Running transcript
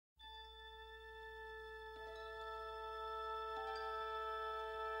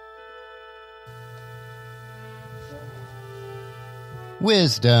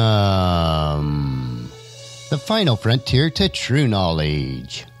Wisdom, the final frontier to true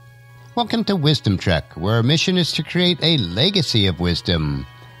knowledge. Welcome to Wisdom Trek, where our mission is to create a legacy of wisdom,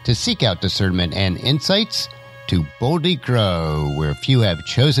 to seek out discernment and insights, to boldly grow where few have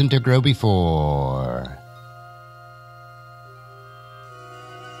chosen to grow before.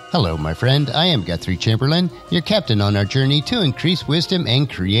 Hello, my friend. I am Guthrie Chamberlain, your captain on our journey to increase wisdom and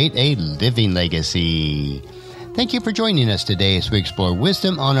create a living legacy. Thank you for joining us today as we explore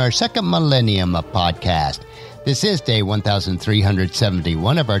wisdom on our second millennium of podcast. This is day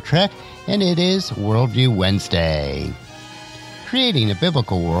 1371 of our trek, and it is Worldview Wednesday. Creating a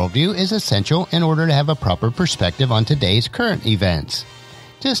biblical worldview is essential in order to have a proper perspective on today's current events.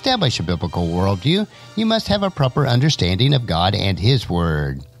 To establish a biblical worldview, you must have a proper understanding of God and His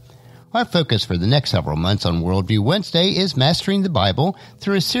Word. Our focus for the next several months on Worldview Wednesday is mastering the Bible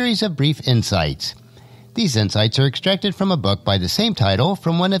through a series of brief insights. These insights are extracted from a book by the same title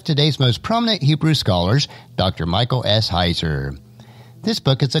from one of today's most prominent Hebrew scholars, Dr. Micheal S. Heiser. This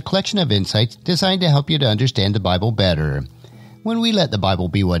book is a collection of insights designed to help you to understand the Bible better. When we let the Bible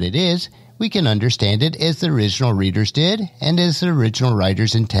be what it is, we can understand it as the original readers did and as the original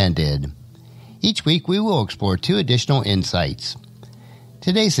writers intended. Each week we will explore 2 additional insights.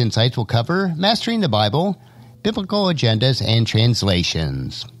 Today's insights will cover mastering the Bible, biblical agendas, and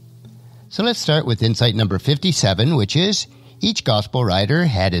translations. So let's start with insight number 57, which is, each gospel writer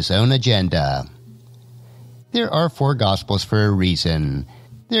had his own agenda. There are 4 gospels for a reason.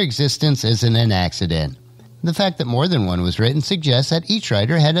 Their existence isn't an accident. The fact that more than one was written suggests that each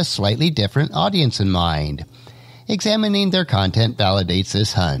writer had a slightly different audience in mind. Examining their content validates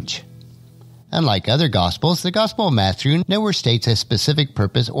this hunch. Unlike other Gospels, the Gospel of Matthew nowhere states a specific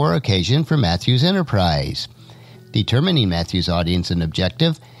purpose or occasion for Matthew's enterprise. Determining Matthew's audience and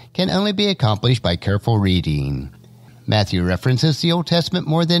objective can only be accomplished by careful reading. Matthew references the Old Testament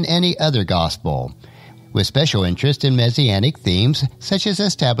more than any other Gospel, with special interest in messianic themes such as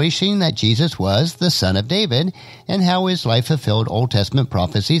establishing that Jesus was the Son of David and how his life fulfilled Old Testament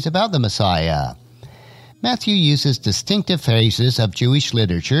prophecies about the Messiah. Matthew uses distinctive phrases of Jewish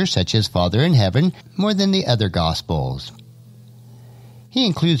literature such as Father in Heaven more than the other Gospels. He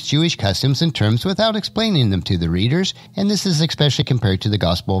includes Jewish customs and terms without explaining them to the readers, and this is especially compared to the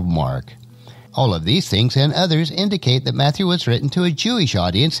Gospel of Mark. All of these things and others indicate that Matthew was written to a Jewish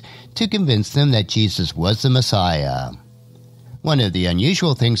audience to convince them that Jesus was the Messiah. One of the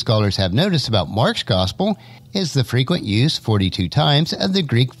unusual things scholars have noticed about Mark's Gospel is the frequent use, 42 times, of the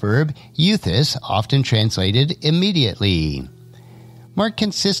Greek verb euthys, often translated immediately. Mark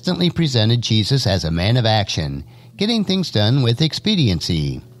consistently presented Jesus as a man of action, getting things done with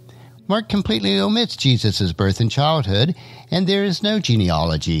expediency. Mark completely omits Jesus' birth and childhood, and there is no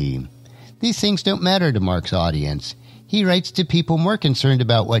genealogy. These things don't matter to Mark's audience. He writes to people more concerned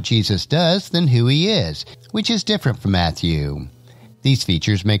about what Jesus does than who he is, which is different from Matthew. These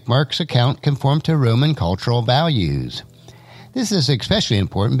features make Mark's account conform to Roman cultural values. This is especially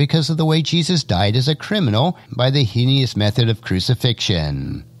important because of the way Jesus died as a criminal by the heinous method of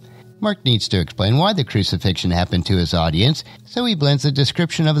crucifixion. Mark needs to explain why the crucifixion happened to his audience, so he blends the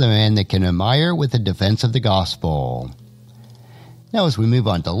description of the man they can admire with the defense of the gospel. Now, as we move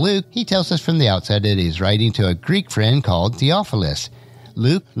on to Luke, he tells us from the outset that he is writing to a Greek friend called Theophilus.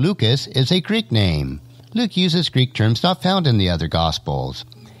 Lucas is a Greek name. Luke uses Greek terms not found in the other Gospels.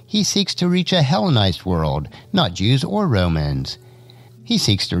 He seeks to reach a Hellenized world, not Jews or Romans. He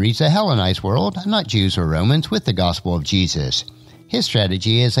seeks to reach a Hellenized world, not Jews or Romans, with the Gospel of Jesus. His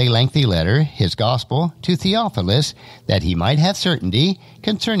strategy is a lengthy letter, his Gospel, to Theophilus, that he might have certainty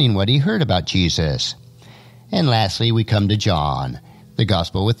concerning what he heard about Jesus. And lastly, we come to John, the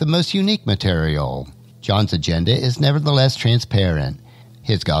Gospel with the most unique material. John's agenda is nevertheless transparent.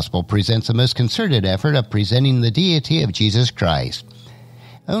 His Gospel presents the most concerted effort of presenting the deity of Jesus Christ.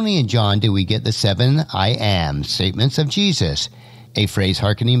 Only in John do we get the 7 I am statements of Jesus, a phrase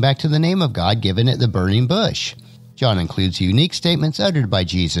hearkening back to the name of God given at the burning bush. John includes unique statements uttered by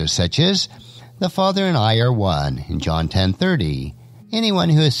Jesus, such as, "The Father and I are one," in John 10:30. "Anyone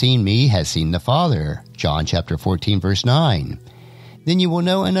who has seen me has seen the Father," John chapter 14, verse 9. "Then you will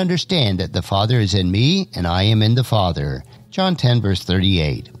know and understand that the Father is in me and I am in the Father," John 10, verse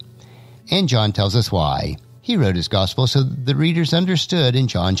 38. And John tells us why. He wrote his Gospel so that the readers understood in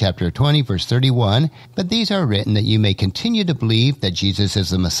John chapter 20, verse 31, "But these are written that you may continue to believe that Jesus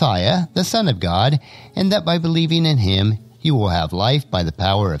is the Messiah, the Son of God, and that by believing in him you will have life by the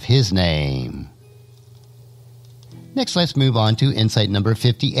power of his name." Next, let's move on to insight number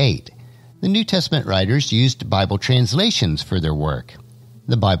 58. The New Testament writers used Bible translations for their work.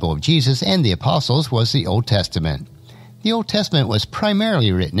 The Bible of Jesus and the Apostles was the Old Testament. The Old Testament was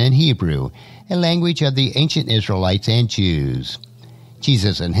primarily written in Hebrew, a language of the ancient Israelites and Jews.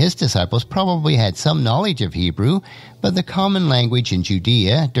 Jesus and his disciples probably had some knowledge of Hebrew, but the common language in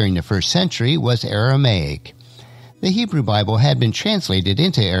Judea during the first century was Aramaic. The Hebrew Bible had been translated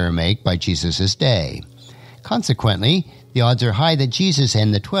into Aramaic by Jesus' day. Consequently, the odds are high that Jesus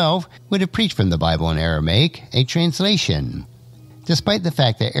and the 12 would have preached from the Bible in Aramaic, a translation. Despite the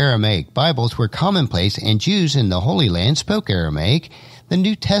fact that Aramaic Bibles were commonplace and Jews in the Holy Land spoke Aramaic, the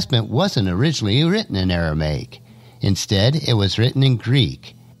New Testament wasn't originally written in Aramaic. Instead, it was written in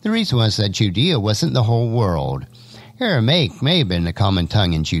Greek. The reason was that Judea wasn't the whole world. Aramaic may have been a common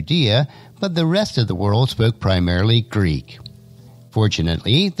tongue in Judea, but the rest of the world spoke primarily Greek.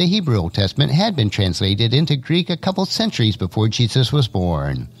 Fortunately, the Hebrew Old Testament had been translated into Greek a couple centuries before Jesus was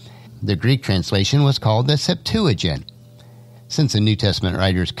born. The Greek translation was called the Septuagint. Since the New Testament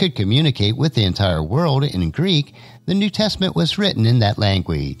writers could communicate with the entire world in Greek, the New Testament was written in that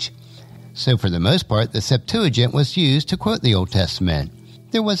language. So for the most part, the Septuagint was used to quote the Old Testament.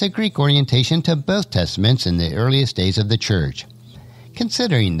 There was a Greek orientation to both Testaments in the earliest days of the Church.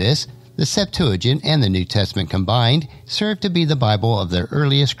 Considering this, the Septuagint and the New Testament combined served to be the Bible of the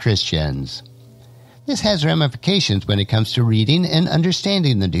earliest Christians. This has ramifications when it comes to reading and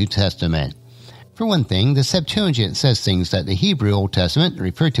understanding the New Testament. For one thing, the Septuagint says things that the Hebrew Old Testament,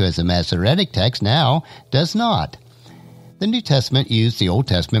 referred to as the Masoretic text now, does not. The New Testament used the Old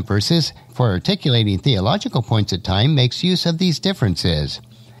Testament verses for articulating theological points at time makes use of these differences.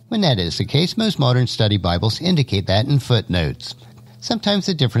 When that is the case, most modern study Bibles indicate that in footnotes. Sometimes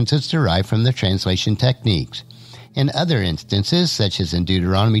the differences derive from the translation techniques. In other instances, such as in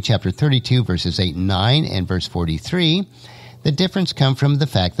Deuteronomy chapter 32, verses 8 and 9, and verse 43, the difference comes from the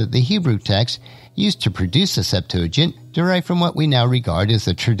fact that the Hebrew text used to produce the Septuagint derived from what we now regard as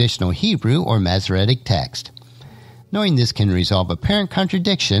the traditional Hebrew or Masoretic text. Knowing this can resolve apparent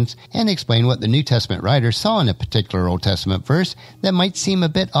contradictions and explain what the New Testament writer saw in a particular Old Testament verse that might seem a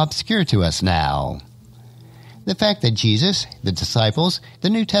bit obscure to us now. The fact that Jesus, the disciples, the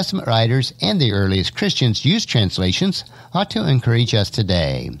New Testament writers, and the earliest Christians used translations ought to encourage us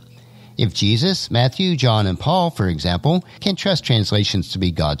today. If Jesus, Matthew, John, and Paul, for example, can trust translations to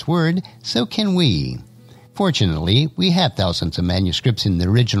be God's Word, so can we. Fortunately, we have thousands of manuscripts in the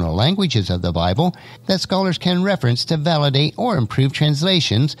original languages of the Bible that scholars can reference to validate or improve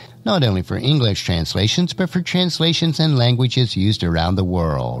translations, not only for English translations, but for translations in languages used around the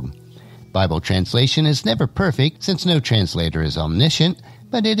world. Bible translation is never perfect, since no translator is omniscient,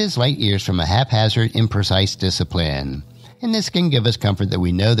 but it is light years from a haphazard, imprecise discipline. And this can give us comfort that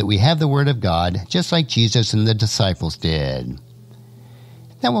we know that we have the Word of God, just like Jesus and the disciples did.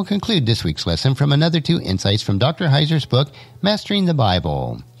 That will conclude this week's lesson from another 2 insights from Dr. Heiser's book, Mastering the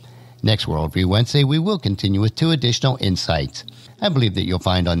Bible. Next Worldview Wednesday, we will continue with 2 additional insights. I believe that you'll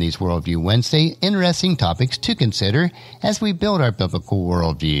find on these Worldview Wednesday interesting topics to consider as we build our biblical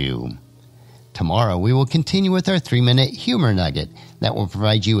worldview. Tomorrow, we will continue with our 3-minute humor nugget that will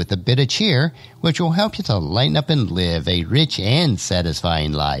provide you with a bit of cheer, which will help you to lighten up and live a rich and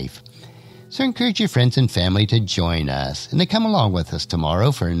satisfying life. So encourage your friends and family to join us and to come along with us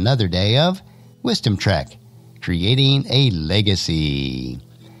tomorrow for another day of Wisdom Trek, Creating a Legacy.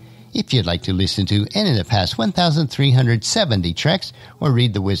 If you'd like to listen to any of the past 1,370 treks or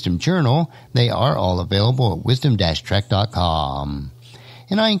read the Wisdom Journal, they are all available at wisdom-trek.com.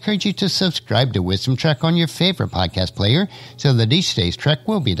 And I encourage you to subscribe to Wisdom Trek on your favorite podcast player so that each day's trek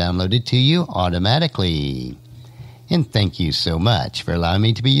will be downloaded to you automatically. And thank you so much for allowing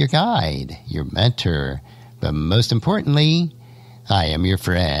me to be your guide, your mentor, but most importantly, I am your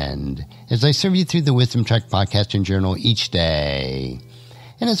friend as I serve you through the Wisdom Trek podcast and journal each day.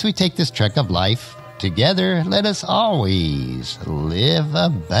 And as we take this trek of life together, let us always live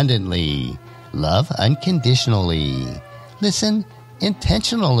abundantly, love unconditionally, listen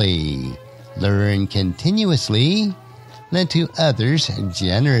intentionally, learn continuously, lend to others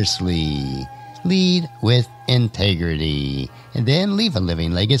generously, lead with integrity, and then leave a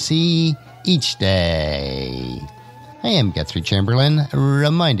living legacy each day. I am Guthrie Chamberlain,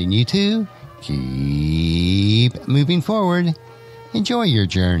 reminding you to keep moving forward, enjoy your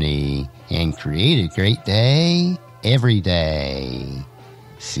journey, and create a great day every day.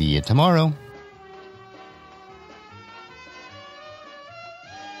 See you tomorrow.